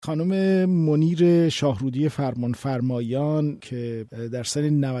خانم منیر شاهرودی فرمانفرماییان که در سن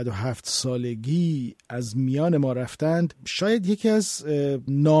 97 سالگی از میان ما رفتند، شاید یکی از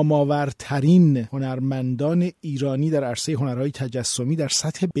نامآورترین هنرمندان ایرانی در عرصه هنرهای تجسمی در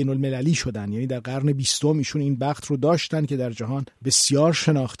سطح بین المللی شدن. یعنی در قرن 20 ایشون این بخت رو داشتن که در جهان بسیار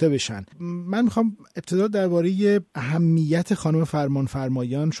شناخته بشن. من میخوام ابتدا درباره اهمیت خانم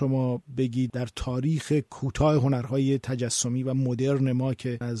فرمانفرماییان شما بگید در تاریخ کوتاه هنرهای تجسمی و مدرن ما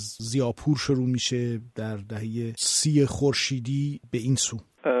که از ضیاپور شروع میشه در دهه 30 خورشیدی به این سو.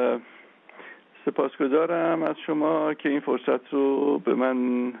 سپاسگزارم از شما که این فرصت رو به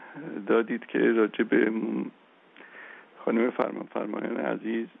من دادید که راجع به خانم فرمانفرماییان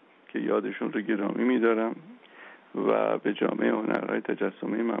عزیز که یادشون رو گرامی میدارم و به جامعه هنرهای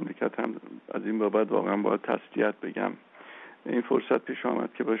تجسمی مملکت هم از این بابت واقعا باید تسلیت بگم. این فرصت پیش آمد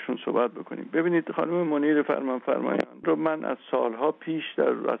که باشون صحبت بکنیم. ببینید، خانم منیر فرمانفرماییان رو من از سالها پیش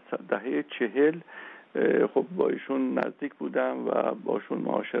در دهه 40 خب با ایشون نزدیک بودم و باشون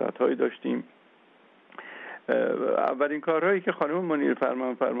معاشرت‌هایی داشتیم. اولین کارهایی که خانم منیر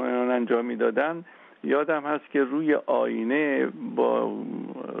فرمانفرماییان انجام میدادن یادم هست که روی آینه با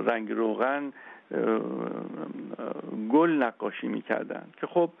رنگ روغن گل نقاشی میکردن که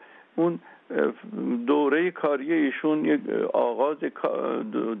خب اون دوره کاری ایشون یک آغاز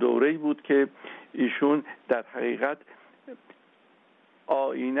دوره‌ای بود که ایشون در حقیقت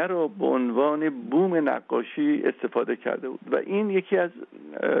آینه رو به عنوان بوم نقاشی استفاده کرده بود و این یکی از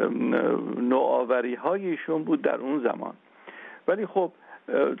نوآوری‌های ایشون بود در اون زمان. ولی خب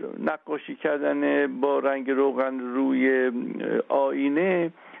نقاشی کردن با رنگ روغن روی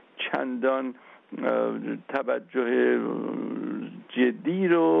آینه چندان توجه جدی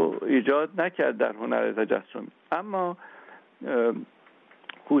رو ایجاد نکرد در هنر تجسمی. اما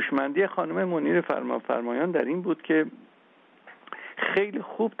هوشمندی خانم منیر فرمانفرماییان در این بود که خیلی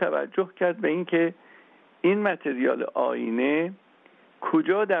خوب توجه کرد به این که این متریال آینه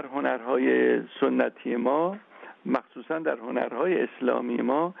کجا در هنرهای سنتی ما، مخصوصا در هنرهای اسلامی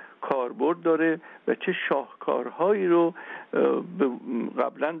ما کاربرد داره و چه شاهکارهایی رو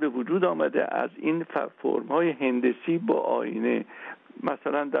قبلا به وجود آمده از این فرم‌های هندسی با آینه.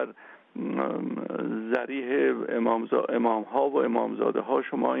 مثلا در ذریح امام‌ها و امامزاده ها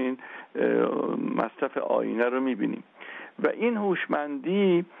شما این مصرف آینه رو می‌بینیم و این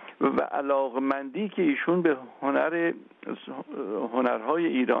هوشمندی و علاقمندی که ایشون به هنرهای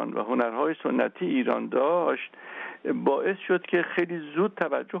ایران و هنرهای سنتی ایران داشت باعث شد که خیلی زود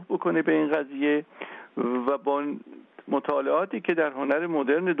توجه بکنه به این قضیه و با مطالعاتی که در هنر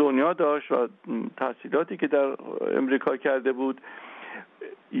مدرن دنیا داشت و تحصیلاتی که در امریکا کرده بود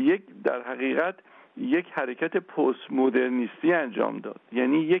در حقیقت یک حرکت پست مدرنیستی انجام داد.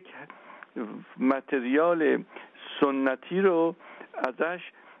 یعنی یک متریال سنتی رو ازش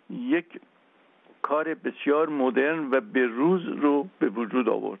یک کار بسیار مدرن و بروز رو به وجود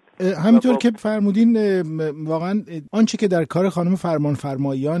آورد. همینطور که فرمودین واقعا آنچه که در کار خانم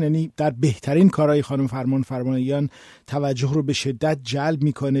فرمانفرماییان، یعنی در بهترین کارهای خانم فرمانفرماییان توجه رو به شدت جلب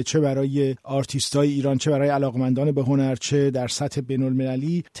میکنه، چه برای آرتیستای ایران، چه برای علاقمندان به هنر، چه در سطح بین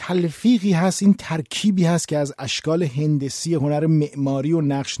المللی، تلفیقی هست، این ترکیبی هست که از اشکال هندسی هنر معماری و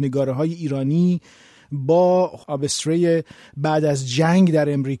نقشنگارهای ایرانی با آبستری بعد از جنگ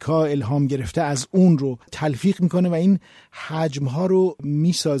در امریکا الهام گرفته از اون رو تلفیق میکنه و این حجمها رو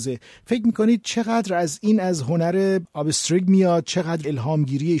میسازه. فکر میکنید چقدر از هنر آبستریگ میاد، چقدر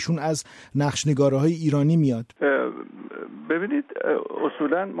الهامگیری ایشون از نقشنگارهای ایرانی میاد؟ ببینید،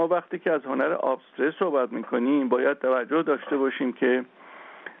 اصولا ما وقتی که از هنر آبستری صحبت میکنیم باید توجه داشته باشیم که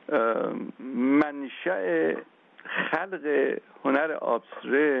منشأ خلق هنر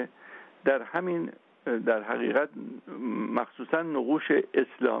آبستری در حقیقت مخصوصا نقوش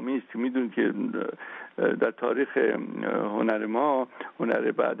اسلامی است که میدونید که در تاریخ هنر ما،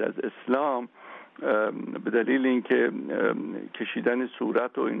 هنر بعد از اسلام، به دلیل اینکه کشیدن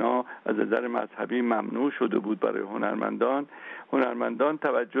صورت و اینا از نظر مذهبی ممنوع شده بود برای هنرمندان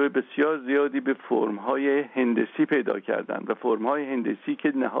توجه بسیار زیادی به فرم‌های هندسی پیدا کردند و فرم‌های هندسی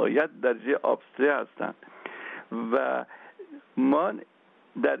که نهایت درجه آبستری هستند. و ما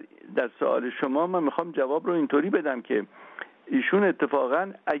در سوال شما من میخوام جواب رو اینطوری بدم که ایشون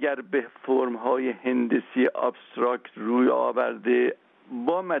اتفاقا اگر به فرم‌های هندسی ابسترکت روی آورده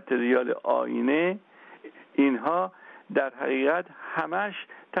با متریال آینه، اینها در حقیقت همش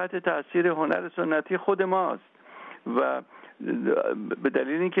تحت تاثیر هنر سنتی خود ماست و به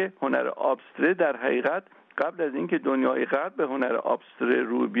دلیل اینکه هنر ابستری در حقیقت قبل از اینکه دنیای غرب به هنر ابستری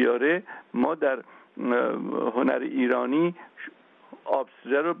روی بیاره، ما در هنر ایرانی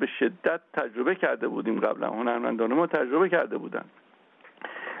آبستری رو به شدت تجربه کرده بودیم. قبلا هنرمندان ما تجربه کرده بودن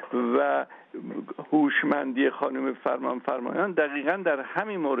و هوشمندی خانم فرمانفرماییان دقیقاً در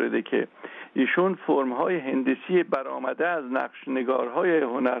همین مورده که ایشون فرم‌های هندسی برآمده از نقش‌نگارهای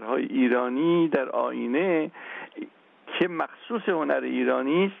هنرهای ایرانی در آینه که مخصوص هنر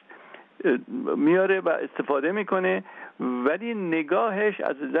ایرانی است میاره و استفاده میکنه، ولی نگاهش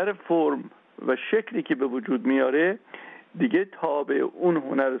از نظر فرم و شکلی که به وجود میاره دیگه تابع اون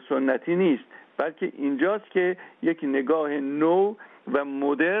هنر سنتی نیست، بلکه اینجاست که یک نگاه نو و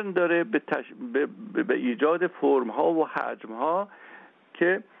مدرن داره به ایجاد فرم‌ها و حجم‌ها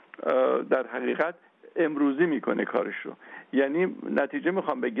که در حقیقت امروزی میکنه کارش رو. یعنی نتیجه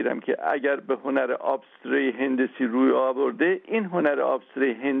میخوام بگیرم که اگر به هنر ابستره هندسی روی آورده، این هنر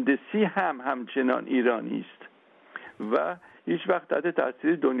ابستره هندسی هم همچنان ایرانی است و هیچ وقت تحت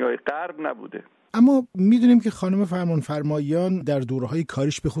تاثیر دنیای غرب نبوده. اما میدونیم که خانم فرمانفرماییان در دوره‌های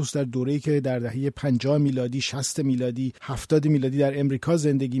کاریش، به خصوص در دوره‌ای که در دهه 50 میلادی، 60 میلادی، 70 میلادی در امریکا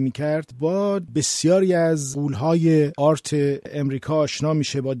زندگی میکرد، با بسیاری از غول‌های آرت امریکا آشنا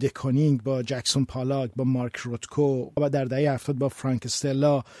میشه، با دکونینگ، با جکسون پالاک، با مارک روتکو و در دهه 70 با فرانک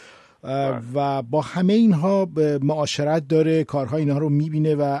استلا و با همه اینها معاشرت داره، کارهای اینها رو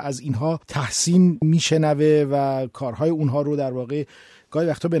میبینه و از اینها تحسین میشنوه و کارهای اونها رو در واقع گاهی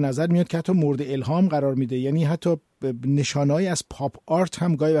وقتا به نظر میاد که حتی مورد الهام قرار میده. یعنی حتی نشانه‌ای از پاپ آرت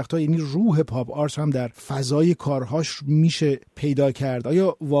هم گاهی وقتا، یعنی روح پاپ آرت هم در فضای کارهاش میشه پیدا کرد.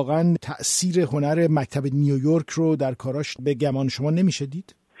 آیا واقعا تأثیر هنر مکتب نیویورک رو در کاراش به گمان شما نمیشه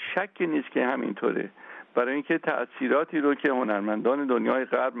دید؟ شکی نیست که همینطوره، برای اینکه تأثیراتی رو که هنرمندان دنیای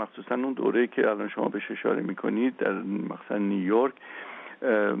غرب، مخصوصا اون دوره که الان شما بهش اشاره میکنید در مثلا نیویورک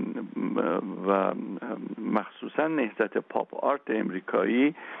و مخصوصا نهضت پاپ آرت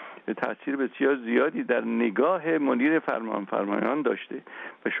امریکایی، تأثیر بسیار زیادی در نگاه منیر فرمانفرماییان داشته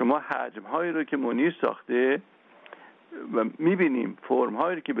و شما حجم‌هایی رو که منیر ساخته و می‌بینیم،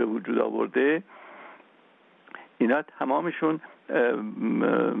 فرم‌هایی رو که به وجود آورده، اینا تمامشون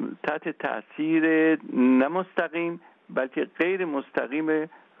تحت تأثیر نمستقیم بلکه غیر مستقیم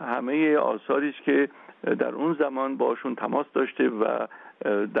همه آثاری است که در اون زمان باشون تماس داشته و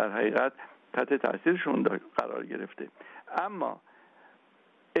در حقیقت تحت تأثیرشون قرار گرفته. اما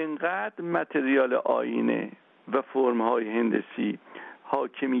انقدر متریال آینه و فرم‌های هندسی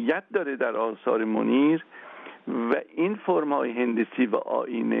حاکمیت داره در آثار منیر و این فرم‌های هندسی و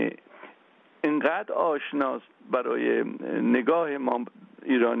آینه انقدر آشناست برای نگاه ما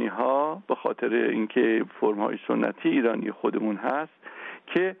ایرانی ها به خاطر اینکه فرم‌های سنتی ایرانی خودمون هست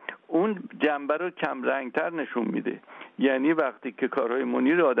که اون جنبه رو کم رنگتر نشون میده. یعنی وقتی که کارهای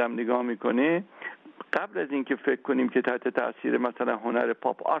منیر رو آدم نگاه میکنه، قبل از اینکه فکر کنیم که تحت تاثیر مثلا هنر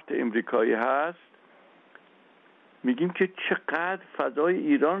پاپ آرت امریکایی هست، میگیم که چقدر فضای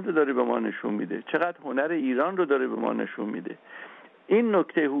ایران رو داره به ما نشون میده، چقدر هنر ایران رو داره به ما نشون میده. این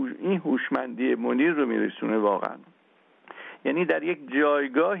نکته این هوشمندی منیر رو میرسونه واقعا. یعنی در یک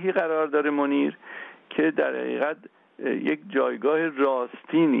جایگاهی قرار داره منیر که در حقیقت یک جایگاه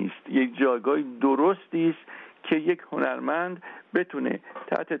راستی نیست، یک جایگاه درستی است که یک هنرمند بتونه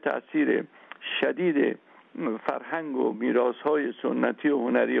تحت تاثیر شدید فرهنگ و میراث‌های سنتی و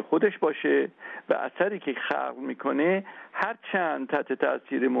هنری خودش باشه و اثری که خلق میکنه هر چند تحت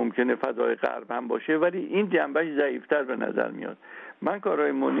تاثیر ممکنه فضای غرب هم باشه، ولی این جنبهش ضعیف‌تر به نظر میاد. من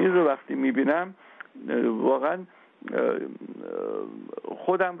کارهای منیر رو وقتی میبینم واقعا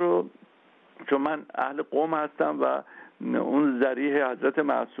خودم رو، چون من اهل قم هستم و اون ذریح حضرت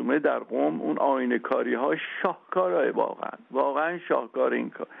معصومه در قم، اون آینه کاری ها شاهکاره، واقعا شاهکار. این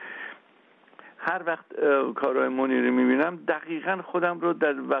کار هر وقت کارهای منیر رو میبینم دقیقاً خودم رو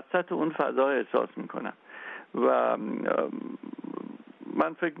در وسط اون فضا احساس میکنم و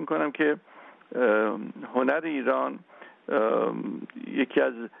من فکر میکنم که هنر ایران یکی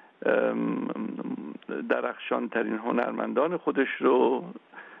از درخشان ترین هنرمندان خودش رو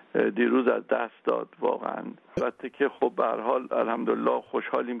دیروز از دست داد واقعا. البته که خب به هر حال الحمدلله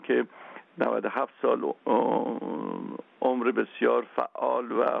خوشحالیم که 97 سال عمر بسیار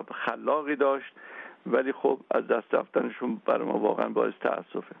فعال و خلاقی داشت، ولی خب از دست رفتنشون برای ما واقعا باعث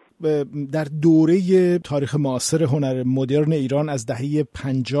تأسفه. در دوره تاریخ معاصر هنر مدرن ایران از دهه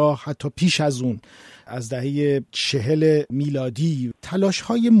 50 حتی پیش از اون، از دهه 40 میلادی،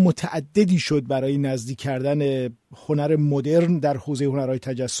 تلاش‌های متعددی شد برای نزدیک کردن هنر مدرن در حوزه هنرهای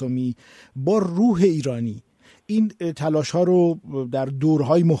تجسمی با روح ایرانی. این تلاش‌ها رو در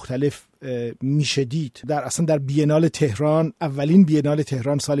دورهای مختلف میشه دید. در بینال تهران، اولین بینال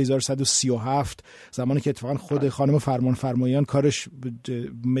تهران سال 1137، زمانی که اتفاقا خود خانم فرمانفرماییان کارش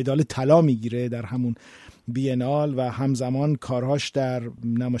مدال طلا میگیره در همون بینال و همزمان کارهاش در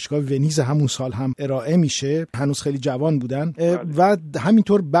نمایشگاه ونیز همون سال هم ارائه میشه. هنوز خیلی جوان بودن. و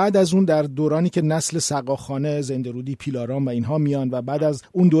همینطور بعد از اون در دورانی که نسل سقاخانه، زنده‌رودی، پیلارام و اینها میان و بعد از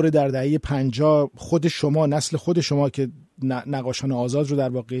اون دوره در دهه 50 نسل خود شما که نقاشان آزاد رو در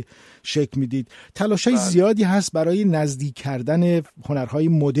واقع شکل میدید، تلاشای زیادی هست برای نزدیک کردن هنرهای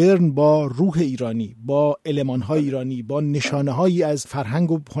مدرن با روح ایرانی، با المانهای ایرانی، با نشانه‌هایی از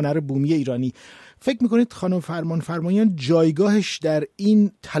فرهنگ و هنر بومی ایرانی. فکر میکنید خانم فرمانفرماییان جایگاهش در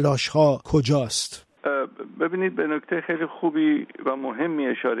این تلاش‌ها کجاست؟ ببینید، به نکته خیلی خوبی و مهمی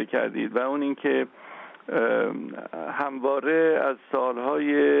اشاره کردید و اون این که همواره از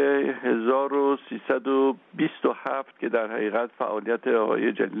سالهای 1327 که در حقیقت فعالیت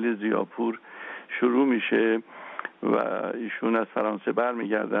آقای جلیل ضیاپور شروع میشه و ایشون از فرانسه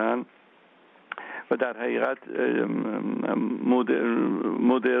برمیگردن و در حقیقت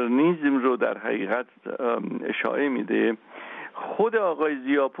مدرنیسم رو در حقیقت اشاعه میده. خود آقای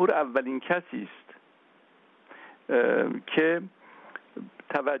ضیاپور اولین کسی است که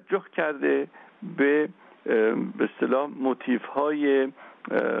توجه کرده به اصطلاح موتیف‌های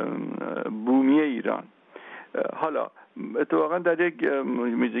بومی ایران. حالا اتفاقا در یک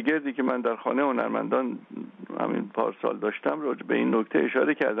میزگردی که من در خانه هنرمندان همین پارسال داشتم راجع به این نکته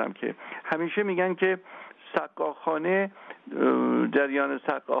اشاره کردم که همیشه میگن که سقاخانه، جریان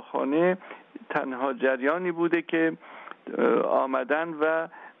سقاخانه تنها جریانی بوده که آمدن و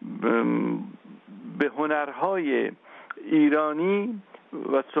به هنرهای ایرانی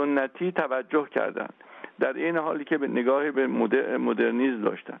و سنتی توجه کردن، در این حالی که به نگاه به مدرنیسم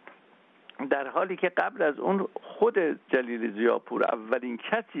داشتن، در حالی که قبل از اون خود جلیل ضیاپور اولین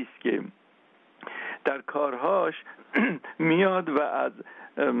کسی است که در کارهاش میاد و از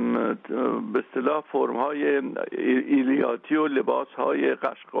به اصطلاح فرم‌های ایلیاتی و لباس‌های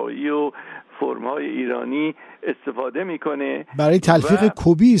قشقایی و فرم‌های ایرانی استفاده میکنه برای تلفیق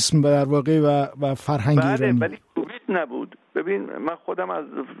کوبیسم در واقع و فرهنگ ایرانی. ولی کوبیسم نبود. ببین، من خودم از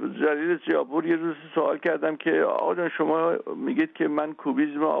جلیل ضیاپور یه روز سوال کردم که آقا جان شما میگید که من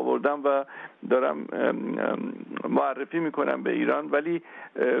کوبیسم آوردم و دارم معرفی میکنم به ایران، ولی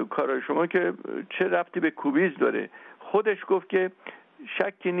کارای شما که چه ربطی به کوبیسم داره؟ خودش گفت که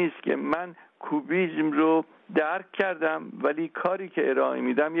شکی نیست که من کوبیسم رو درک کردم، ولی کاری که ارائه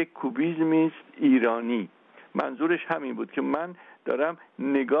میدم یک کوبیسمی است ایرانی. منظورش همین بود که من دارم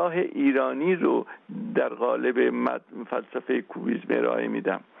نگاه ایرانی رو در قالب فلسفه کوبیسم ارائه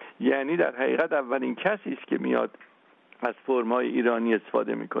میدم. یعنی در حقیقت اولین کسی است که میاد از فرم‌های ایرانی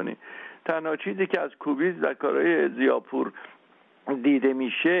استفاده میکنه. تنها چیزی که از کوبیسم در کارهای ضیاپور دیده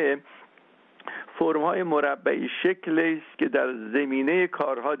میشه فرم‌های مربعی شکلی است که در زمینه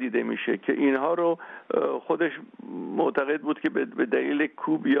کارها دیده میشه که اینها رو خودش معتقد بود که به دلیل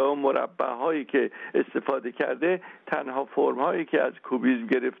کوبیا و مربع‌هایی که استفاده کرده تنها فرم‌هایی که از کوبیسم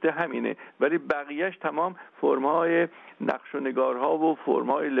گرفته همینه، ولی بقیه‌اش تمام فرم‌های نقش و نگارها و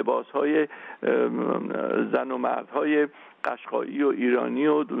فرم‌های لباس‌های زن و مردهای قشقایی و ایرانی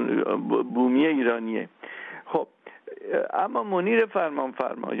و بومی ایرانیه. خب اما منیر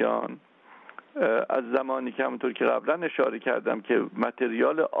فرمانفرماییان از زمانی که همونطور که قبلا اشاره کردم که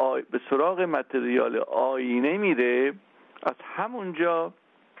به سراغ متریال آینه میره، از همونجا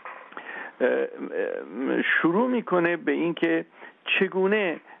شروع میکنه به این که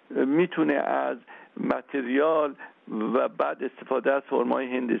چگونه میتونه از متریال و بعد استفاده از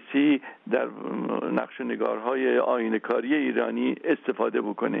فرمای هندسی در نقش و نگارهای آینه‌کاری ایرانی استفاده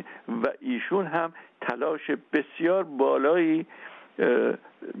بکنه و ایشون هم تلاش بسیار بالایی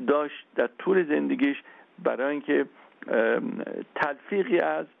داشت در طول زندگیش برای اینکه تلفیقی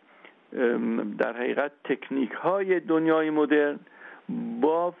از در حقیقت تکنیک های دنیای مدرن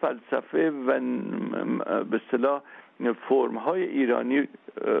با فلسفه و به اصطلاح فرم های ایرانی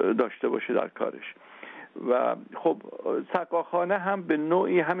داشته باشه در کارش. و خب سقاخانه هم به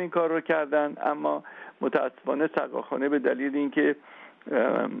نوعی همین کار رو کردن، اما متاسفانه سقاخانه به دلیل اینکه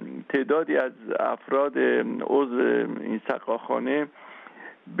تعدادی از افراد عضو این سقاخانه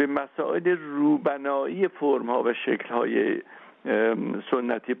به مسائل روبنایی فرم‌ها و شکل‌های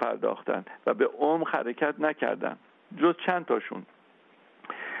سنتی پرداختن و به عمق حرکت نکردن، جز چند تاشون.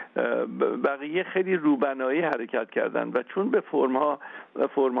 بقیه خیلی روبنایی حرکت کردن و چون به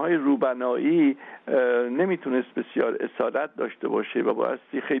فرم‌های روبنایی نمیتونست بسیار اصالت داشته باشه و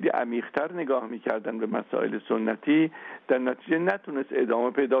بایستی خیلی عمیق‌تر نگاه میکردن به مسائل سنتی، در نتیجه نتونست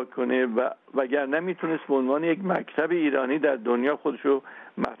ادامه پیدا کنه و وگرنه میتونست به عنوان یک مکتب ایرانی در دنیا خودشو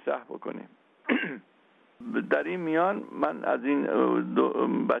مطرح بکنیم. در این میان من از این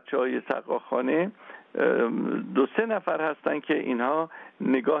بچه‌های سقاخانه 2-3 نفر هستن که اینها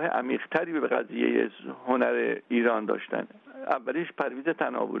نگاه عمیق‌تری به قضیه هنر ایران داشتن. اولیش پرویز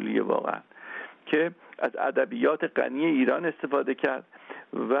تناولی واقعا که از ادبیات غنی ایران استفاده کرد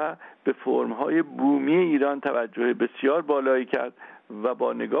و به فرم‌های بومی ایران توجه بسیار بالایی کرد و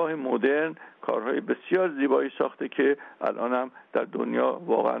با نگاه مدرن کارهای بسیار زیبایی ساخته که الان هم در دنیا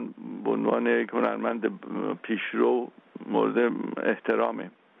واقعا به عنوان هنرمند پیشرو مورد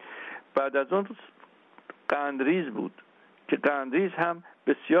احترامه. بعد از اون قندریز بود که قندریز هم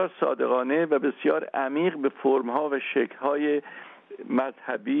بسیار صادقانه و بسیار عمیق به فرم‌ها و شکل‌های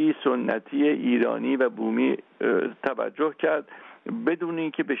مذهبی سنتی ایرانی و بومی توجه کرد بدون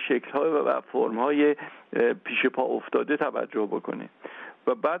اینکه به شکل‌های و فرم‌های پیش پا افتاده توجه بکنه.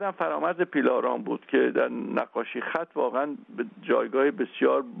 و بعدم فرامرز پیلاران بود که در نقاشی خط واقعا به جایگاه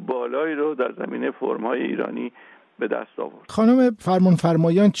بسیار بالایی رو در زمینه فرم‌های ایرانی به دست آورد. خانم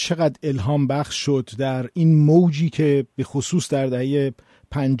فرمانفرماییان چقدر الهام بخش شد در این موجی که به خصوص در دهه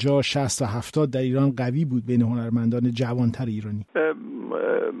 50 60 و 70 در ایران قوی بود بین هنرمندان جوانتر ایرانی.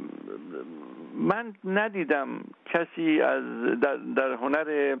 من ندیدم کسی از در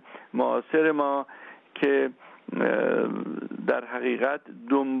هنر معاصر ما که در حقیقت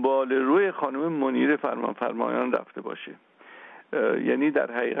دنبال روی خانم منیر فرمانفرماییان رفته باشه. یعنی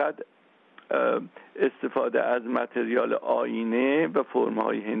در حقیقت استفاده از متریال آینه و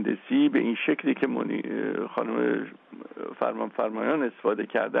فرم‌های هندسی به این شکلی که خانم فرمانفرماییان استفاده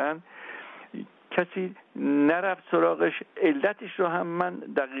کردن کسی نرفت سراغش. علتش رو هم من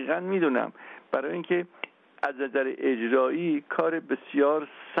دقیقاً میدونم، برای اینکه از نظر اجرایی کار بسیار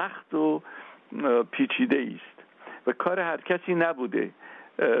سخت و پیچیده است و کار هر کسی نبوده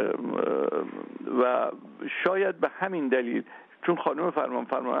و شاید به همین دلیل، چون خانم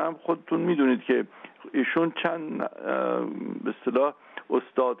فرمانفرماییان خودتون میدونید که ایشون چند به اصطلاح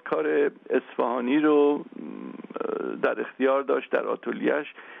استادکار اصفهانی رو در اختیار داشت در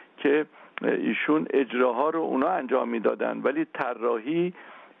آتلیه‌اش که ایشون اجراها رو اونا انجام میدادن، ولی طراحی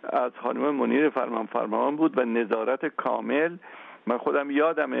از خانم منیر فرمانفرماییان بود و نظارت کامل. من خودم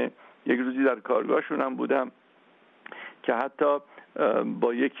یادمه یک روزی در کارگاهشون هم بودم که حتی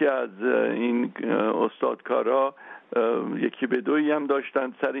با یکی از این استادکارا یکی به دویی هم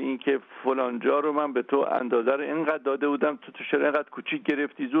داشتن سر این که فلان جا رو من به تو اندازه رو اینقدر داده بودم، تو چرا اینقدر کوچیک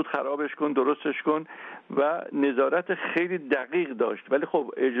گرفتی، زود خرابش کن، درستش کن، و نظارت خیلی دقیق داشت. ولی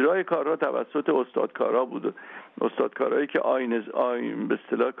خب اجرای کارها توسط استادکارا بود، استادکارایی که به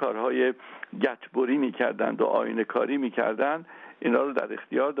اصطلاح کارهای گچبری می‌کردند و آینه کاری می‌کردند، اینا رو در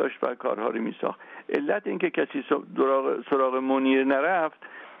اختیار داشت و کارها رو می‌ساخت. علت این که کسی سراغ منیر نرفت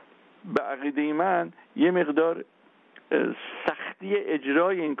به عقیده من یه مقدار سختی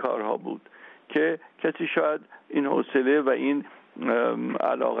اجرای این کارها بود که کسی شاید این حوصله و این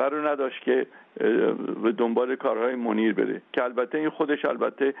علاقه رو نداشت که به دنبال کارهای منیر بره، که البته این خودش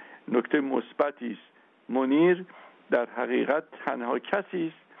البته نکته مثبتی است. منیر در حقیقت تنها کسی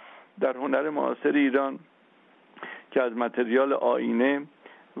است در هنر معاصر ایران که از متریال آینه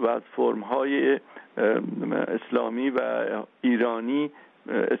و از فرم‌های اسلامی و ایرانی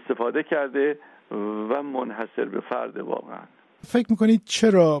استفاده کرده و منحصر به فرد. واقعا فکر میکنید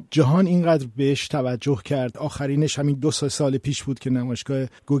چرا جهان اینقدر بهش توجه کرد؟ آخرینش همین 2 سال پیش بود که نمایشگاه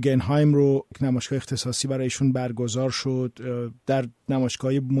گوگنهایم رو، نمایشگاه اختصاصی برایشون برگزار شد. در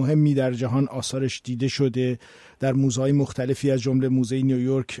نمایشگاه مهمی در جهان آثارش دیده شده، در موزه‌های مختلفی از جمله موزه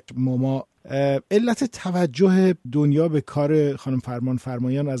نیویورک موما. علت توجه دنیا به کار خانم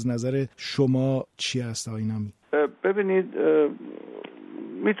فرمانفرماییان از نظر شما چی است آقای نامی؟ ببینید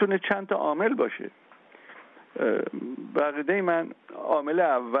میتونه چند تا عامل باشه. به عقیده من عامل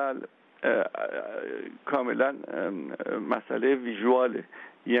اول کاملا مسئله ویژواله،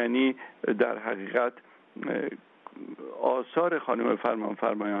 یعنی در حقیقت آثار خانم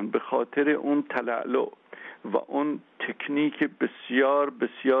فرمانفرماییان به خاطر اون تلالو و اون تکنیک بسیار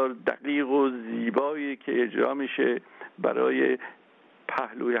بسیار دقیق و زیبایی که اجرا میشه برای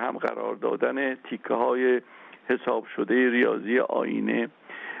پهلوی هم قرار دادن تیکه های حساب شده ریاضی آینه،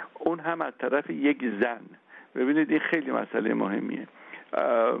 اون هم از طرف یک زن. ببینید این خیلی مسئله مهمیه.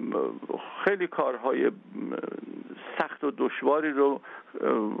 خیلی کارهای سخت و دشواری رو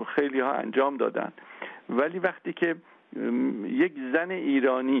خیلی ها انجام دادن، ولی وقتی که یک زن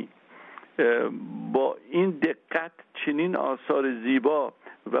ایرانی با این دقت چنین آثار زیبا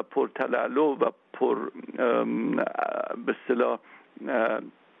و پرتلالو و پر به اصطلاح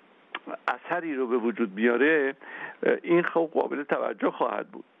اثری رو به وجود بیاره، این خب قابل توجه خواهد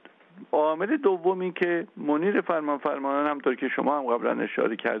بود. عامل دومی که منیر فرمانفرماییان همطور که شما هم قبلا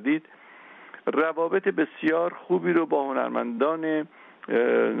اشاره کردید روابط بسیار خوبی رو با هنرمندان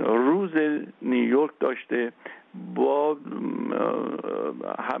روز نیویورک داشته، با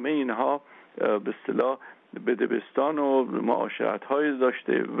همه اینها به اصطلاح بدبستان و معاشرت‌های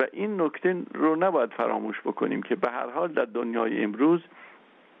داشته و این نکته رو نباید فراموش بکنیم که به هر حال در دنیای امروز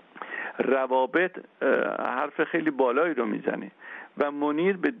روابط حرف خیلی بالایی رو میزنه و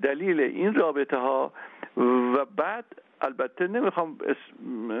منیر به دلیل این رابطه ها و بعد البته نمیخوام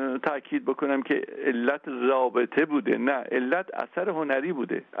تاکید بکنم که علت رابطه بوده، نه، علت اثر هنری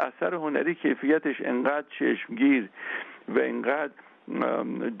بوده. اثر هنری کیفیتش انقدر چشمگیر و انقدر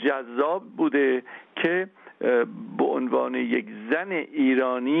جذاب بوده که به عنوان یک زن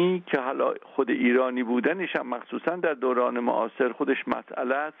ایرانی که حالا خود ایرانی بودنش هم مخصوصا در دوران معاصر خودش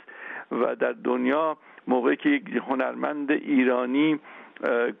مسئله است و در دنیا موقعی که یک هنرمند ایرانی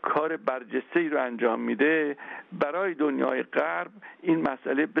کار برجسته‌ای رو انجام میده برای دنیای غرب این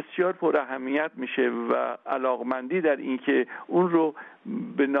مسئله بسیار پر اهمیت میشه و علاقمندی در این که اون رو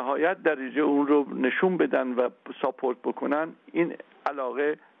به نهایت درجه اون رو نشون بدن و ساپورت بکنن، این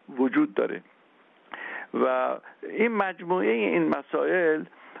علاقه وجود داره و این مجموعه این مسائل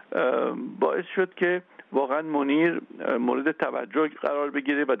باعث شد که واقعا منیر مورد توجه قرار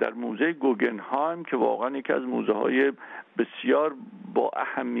بگیره و در موزه گوگنهایم که واقعا یکی از موزه های بسیار با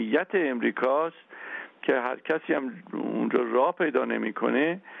اهمیت امریکاست که هر کسی هم اونجا راه پیدا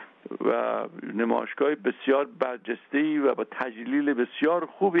نمیکنه و نمایشگاه بسیار برجسته‌ای و با تجلیل بسیار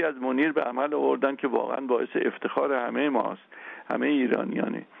خوبی از منیر به عمل آوردن که واقعا باعث افتخار همه ماست، همه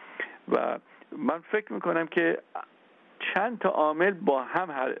ایرانیانه. و من فکر میکنم که چند تا عامل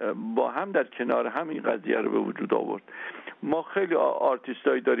با هم در کنار هم این قضیه رو به وجود آورد. ما خیلی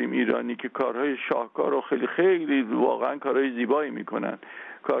آرتیستایی داریم ایرانی که کارهای شاهکار و خیلی خیلی واقعا کارهای زیبایی میکنن،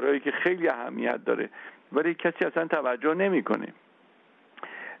 کارهایی که خیلی اهمیت داره، ولی کسی اصلا توجه نمیکنه.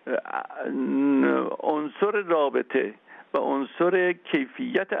 عنصر رابطه و عنصر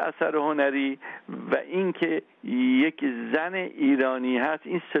کیفیت اثر هنری و اینکه یک زن ایرانی هست،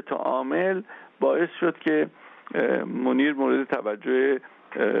 این سه تا عامل باعث شد که منیر مورد توجه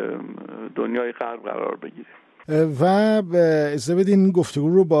دنیای غرب قرار بگیره. و اجازه بدین گفتگو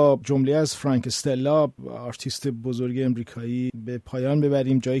رو با جمله از فرانک استلا، آرتیست بزرگ امریکایی، به پایان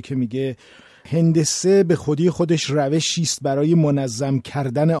ببریم، جایی که میگه هندسه به خودی خودش روشی است برای منظم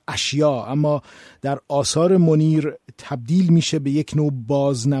کردن اشیا، اما در آثار منیر تبدیل میشه به یک نوع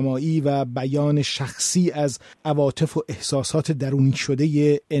بازنمایی و بیان شخصی از عواطف و احساسات درونی شده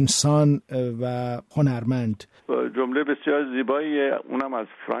انسان و هنرمند. جمله بسیار زیبایی اونم از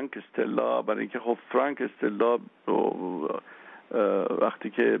فرانک استلا، برای اینکه خب فرانک استلا وقتی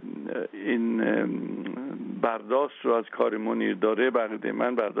که این برداشت رو از کار منیر داره بقیده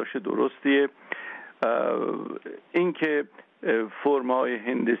من برداشت درستیه. این که فرم‌های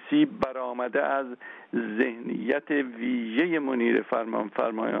هندسی برآمده از ذهنیت ویژه منیر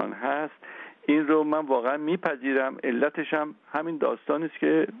فرمانفرماییان هست، این رو من واقعا میپذیرم. علتش هم همین داستانی است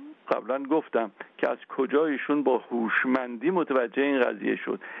که قبلا گفتم که از کجا ایشون با هوشمندی متوجه این قضیه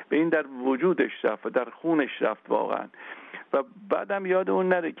شد، به این در وجودش رفت و در خونش رفت واقعا. و بعدم یاد اون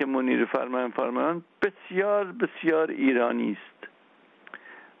نره که منیر فرمانفرماییان بسیار بسیار ایرانی است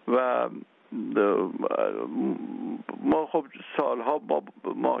و ما خب سالها با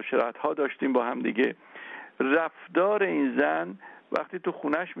معاشرت ها داشتیم با هم دیگه. رفتار این زن وقتی تو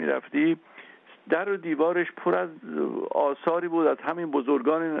خونش میرفتی در و دیوارش پر از آثاری بود از همین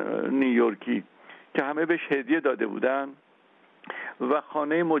بزرگان نیویورکی که همه بهش هدیه داده بودن و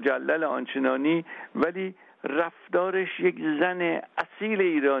خانه مجلل آنچنانی، ولی رفتارش یک زن اصیل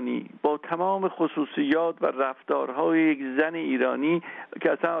ایرانی با تمام خصوصیات و رفتارهای یک زن ایرانی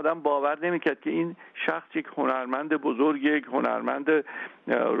که اصلا آدم باور نمیکرد که این شخص یک هنرمند بزرگ، یک هنرمند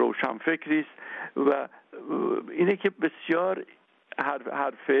روشنفکری است. و اینه که بسیار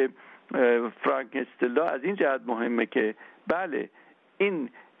حرف فرانک استلا از این جهت مهمه که بله، این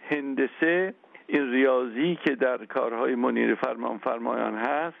هندسه، این ریاضی که در کارهای منیر فرمانفرماییان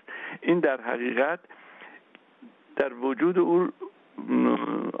هست، این در حقیقت در وجود او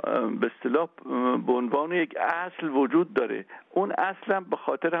به اصطلاح به عنوان یک اصل وجود داره. اون اصلا به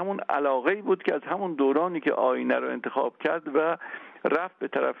خاطر همون علاقه‌ای بود که از همون دورانی که آینه رو انتخاب کرد و رفت به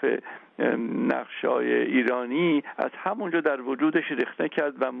طرف نقشای ایرانی، از همونجا در وجودش رخنه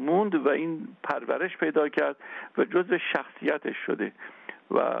کرد و موند و این پرورش پیدا کرد و جزء شخصیتش شده.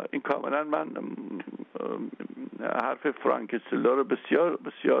 و این کاملا من حرف فرانک استلا رو بسیار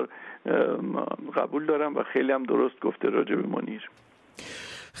بسیار قبول دارم و خیلی هم درست گفته راجع به منیر.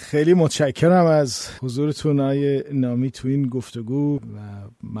 خیلی متشکرم از حضورتون آقای نامی تو این گفتگو و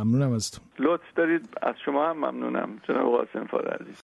ممنونم ازتون. لطف دارید. از شما هم ممنونم جناب قاسم فارغی.